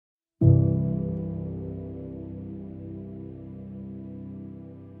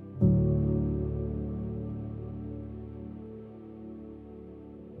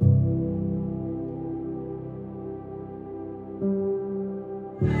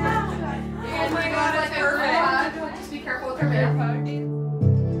When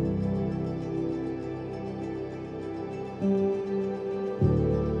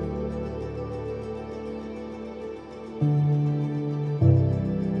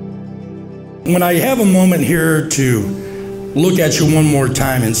I have a moment here to look at you one more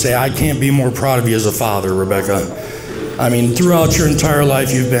time and say, I can't be more proud of you as a father, Rebecca. I mean, throughout your entire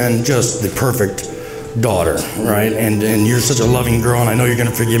life, you've been just the perfect daughter, right? And you're such a loving girl, and I know you're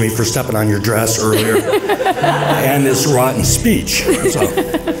gonna forgive me for stepping on your dress earlier and this rotten speech. So.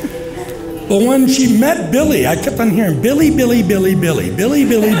 But when she met Billy, I kept on hearing, Billy, Billy, Billy, Billy, Billy,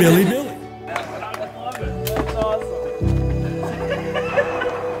 Billy, Billy, Billy.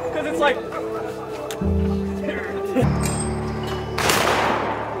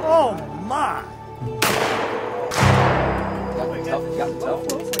 Oh my!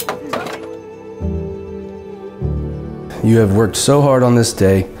 You have worked so hard on this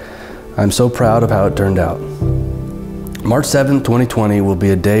day. I'm so proud of how it turned out. March 7th, 2020 will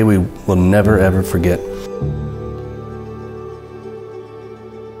be a day we will never ever forget.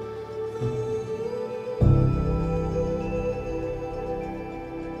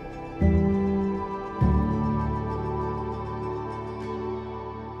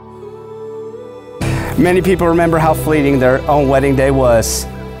 Many people remember how fleeting their own wedding day was.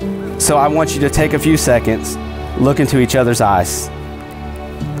 So I want you to take a few seconds, look into each other's eyes.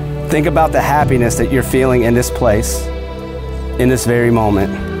 Think about the happiness that you're feeling in this place, in this very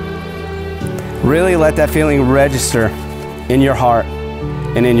moment. Really let that feeling register in your heart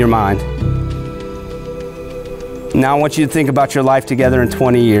and in your mind. Now I want you to think about your life together in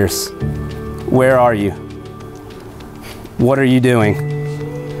 20 years. Where are you? What are you doing?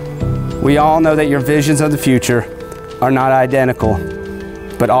 We all know that your visions of the future are not identical,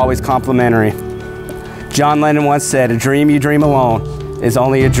 but always complementary. John Lennon once said, a dream you dream alone is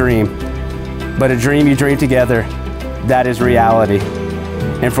only a dream, but a dream you dream together, that is reality.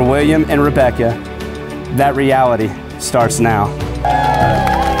 And for William and Rebecca, that reality starts now.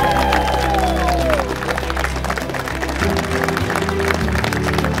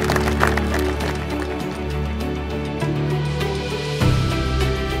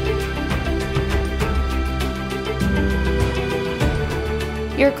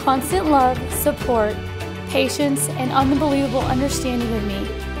 Your constant love, support, patience, and unbelievable understanding of me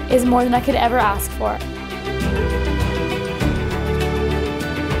is more than I could ever ask for.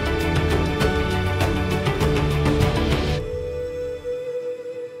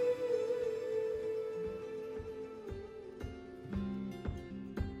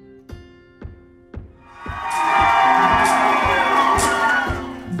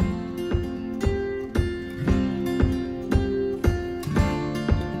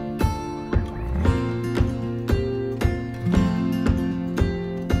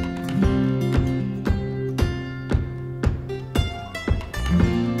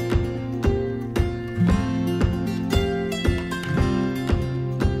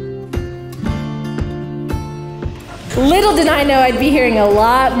 Little did I know I'd be hearing a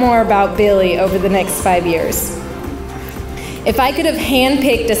lot more about Billy over the next 5 years. If I could have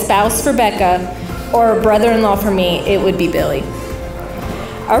handpicked a spouse for Becca or a brother-in-law for me, it would be Billy.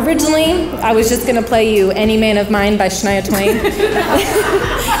 Originally, I was just gonna play you Any Man of Mine by Shania Twain.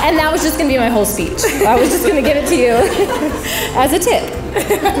 And that was just gonna be my whole speech. I was just gonna give it to you as a tip.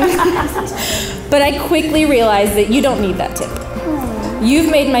 But I quickly realized that you don't need that tip.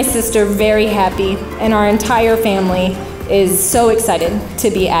 You've made my sister very happy, and our entire family is so excited to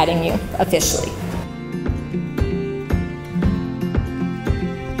be adding you officially.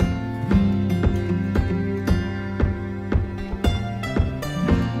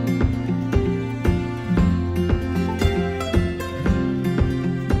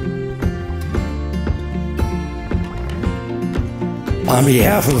 On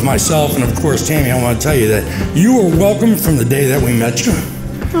behalf of myself and of course Tammy, I want to tell you that you are welcome from the day that we met you.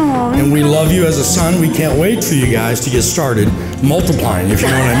 Aww. And we love you as a son. We can't wait for you guys to get started multiplying, if you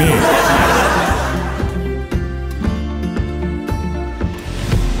know what I mean.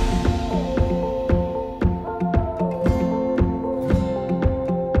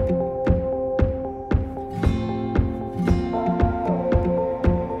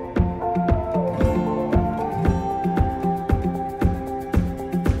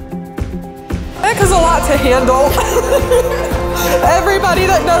 Becca's a lot to handle. Everybody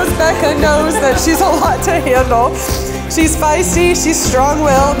that knows Becca knows that she's a lot to handle. She's feisty, she's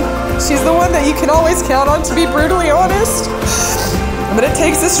strong-willed. She's the one that you can always count on to be brutally honest. But it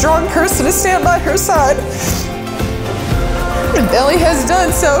takes a strong person to stand by her side. And Billy has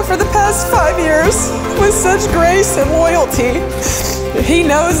done so for the past 5 years with such grace and loyalty. He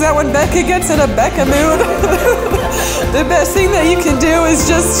knows that when Becca gets in a Becca mood, The best thing that you can do is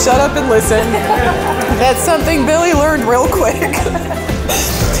just shut up and listen. That's something Billy learned real quick.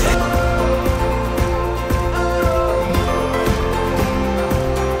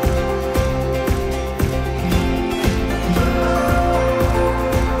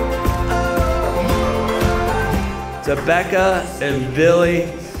 To Becca and Billy,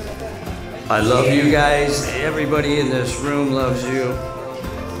 I love you guys. Everybody in this room loves you.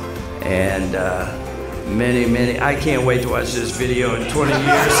 And many, I can't wait to watch this video in 20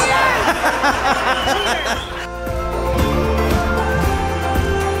 years.